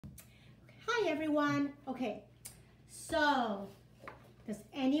Hi everyone. Okay, so does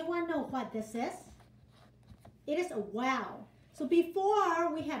anyone know what this is? It is a well. So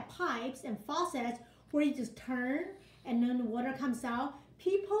before we had pipes and faucets where you just turn and then the water comes out,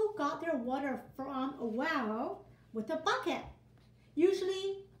 people got their water from a well with a bucket.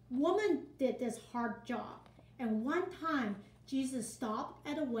 Usually women did this hard job. And one time Jesus stopped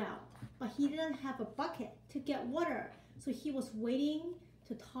at a well, but he didn't have a bucket to get water. So he was waiting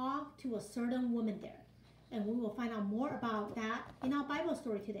to talk to a certain woman there. And we will find out more about that in our Bible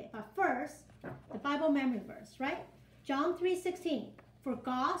story today. But first, the Bible memory verse, right? John 3:16. For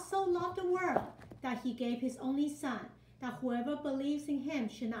God so loved the world that he gave his only son, that whoever believes in him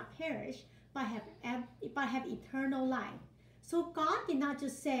should not perish, but have eternal life. So God did not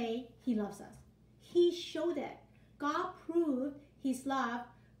just say he loves us. He showed it. God proved his love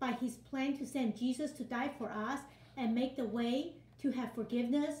by his plan to send Jesus to die for us and make the way to have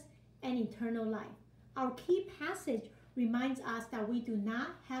forgiveness and eternal life. Our key passage reminds us that we do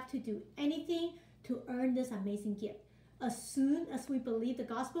not have to do anything to earn this amazing gift. As soon as we believe the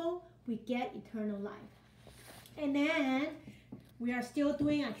gospel, we get eternal life. And then we are still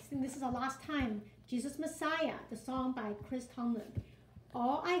doing, I think this is the last time, Jesus Messiah, the song by Chris Tomlin.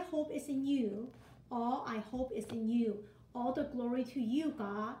 All I hope is in you. All I hope is in you. All the glory to you,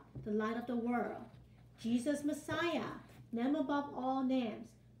 God, the light of the world. Jesus Messiah, name above all names,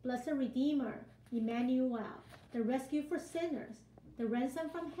 blessed Redeemer, Emmanuel, the rescue for sinners, the ransom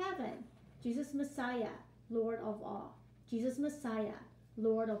from heaven. Jesus Messiah, Lord of all. Jesus Messiah,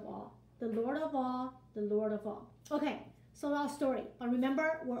 Lord of all. The Lord of all, the Lord of all. Okay, so our story. But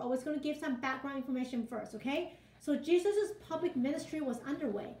remember, we're always going to give some background information first, okay? So Jesus' public ministry was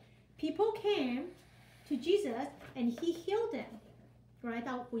underway. People came to Jesus and he healed them. Right?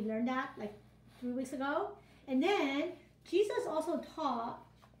 We learned that like 3 weeks ago. And then Jesus also taught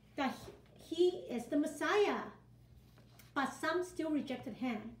that he is the Messiah. But some still rejected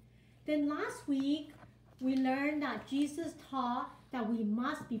him. Then last week, we learned that Jesus taught that we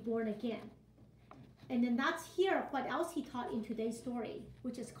must be born again. And then let's hear what else he taught in today's story,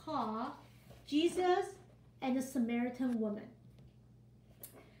 which is called Jesus and the Samaritan woman.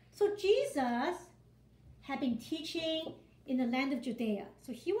 So Jesus had been teaching in the land of Judea.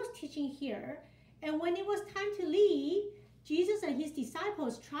 So he was teaching here. And when it was time to leave, Jesus and his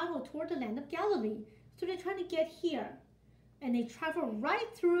disciples traveled toward the land of Galilee. So they're trying to get here. And they traveled right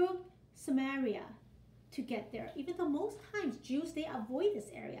through Samaria to get there. Even though most times Jews, they avoid this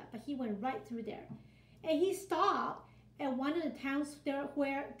area. But he went right through there. And he stopped at one of the towns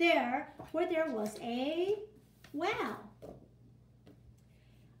where there was a well.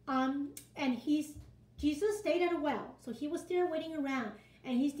 Jesus stayed at a well. So he was there waiting around.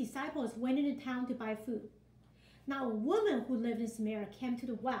 And his disciples went into town to buy food. Now a woman who lived in Samaria came to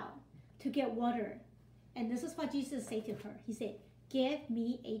the well to get water. And this is what Jesus said to her. He said, give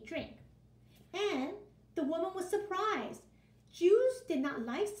me a drink. And the woman was surprised. Jews did not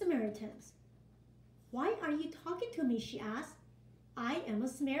like Samaritans. Why are you talking to me? She asked. I am a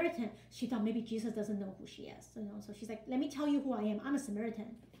Samaritan. She thought maybe Jesus doesn't know who she is. So she's like, let me tell you who I am. I'm a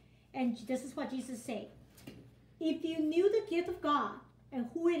Samaritan. And this is what Jesus said. If you knew the gift of God and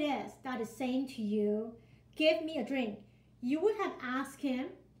who it is that is saying to you, give me a drink, you would have asked him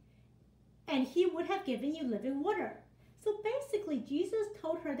and he would have given you living water. So basically, Jesus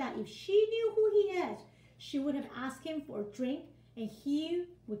told her that if she knew who he is, she would have asked him for a drink and he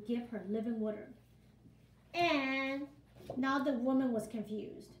would give her living water. And now the woman was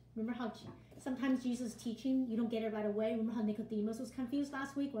confused. Remember how sometimes Jesus teaching, you don't get it right away. Remember how Nicodemus was confused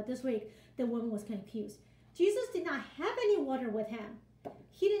last week? Well, this week, the woman was confused. Jesus did not have any water with him.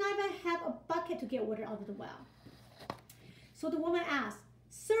 He did not even have a bucket to get water out of the well. So the woman asked,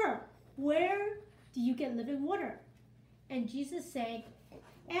 Sir, where do you get living water? And Jesus said,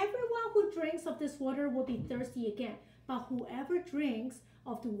 everyone who drinks of this water will be thirsty again. But whoever drinks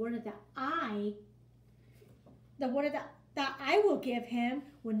of the water that I will give him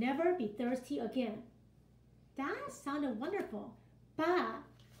will never be thirsty again. That sounded wonderful. But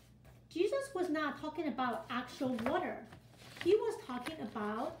Jesus was not talking about actual water. He was talking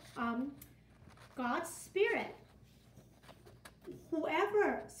about God's Spirit.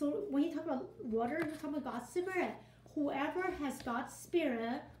 So when you talk about water, you're talking about God's Spirit. Whoever has God's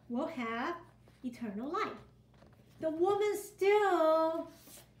Spirit will have eternal life. The woman still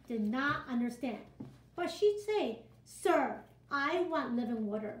did not understand. But she'd say, Sir, I want living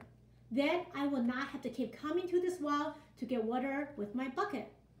water. Then I will not have to keep coming to this well to get water with my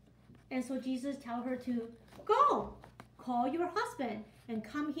bucket. And so Jesus told her to go, call your husband and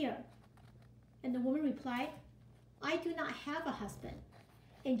come here. And the woman replied, I do not have a husband.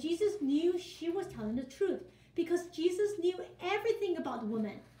 And Jesus knew she was telling the truth because Jesus knew everything about the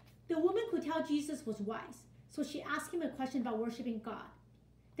woman. The woman could tell Jesus was wise. So she asked him a question about worshiping God.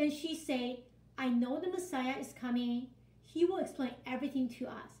 Then she said, I know the Messiah is coming. He will explain everything to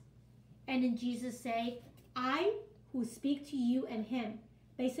us. And then Jesus said, I who speak to you and him.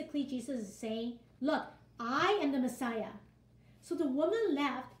 Basically, Jesus is saying, look, I am the Messiah. So the woman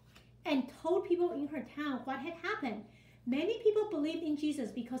left and told people in her town what had happened. Many people believed in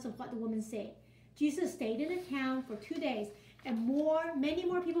Jesus because of what the woman said. Jesus stayed in the town for 2 days, and many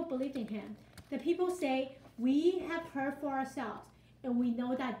more people believed in him. The people say, we have heard for ourselves, and we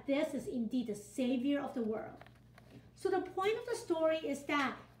know that this is indeed the Savior of the world. So the point of the story is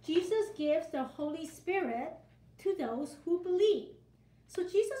that Jesus gives the Holy Spirit to those who believe. So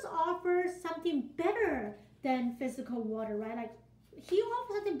Jesus offers something better than physical water, right? Like he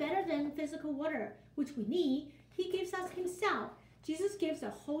offers something better than physical water, which we need. He gives us himself. Jesus gives the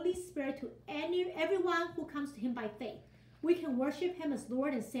Holy Spirit to everyone who comes to him by faith. We can worship him as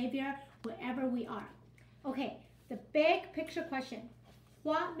Lord and Savior wherever we are. Okay, the big picture question.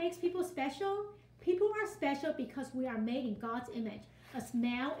 What makes people special? People are special because we are made in God's image, as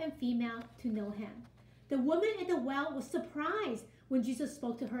male and female, to know him. The woman at the well was surprised when Jesus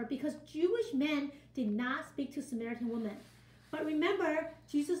spoke to her because Jewish men did not speak to Samaritan women. But remember,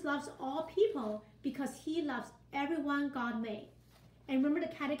 Jesus loves all people because he loves everyone God made. And remember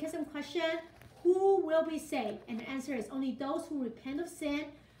the catechism question, who will be saved? And the answer is only those who repent of sin,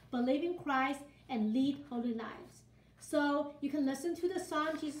 believe in Christ, and lead holy lives. So you can listen to the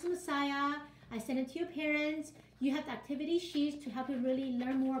song, Jesus Messiah. I sent it to your parents. You have the activity sheets to help you really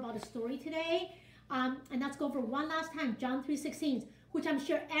learn more about the story today. And let's go over one last time, John 3:16, which I'm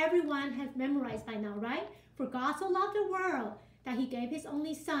sure everyone has memorized by now, right? For God so loved the world that he gave his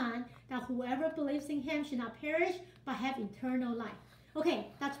only son, that whoever believes in him should not perish, but have eternal life. Okay,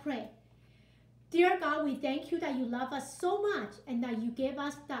 let's pray. Dear God, we thank you that you love us so much and that you gave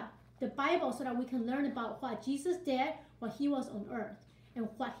us the Bible so that we can learn about what Jesus did while he was on earth and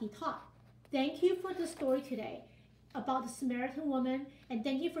what he taught. Thank you for the story today about the Samaritan woman, and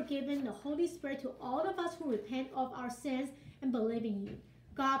thank you for giving the Holy Spirit to all of us who repent of our sins and believe in you.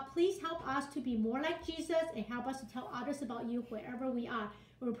 God, please help us to be more like Jesus and help us to tell others about you wherever we are.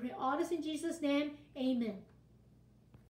 We pray all this in Jesus' name. Amen.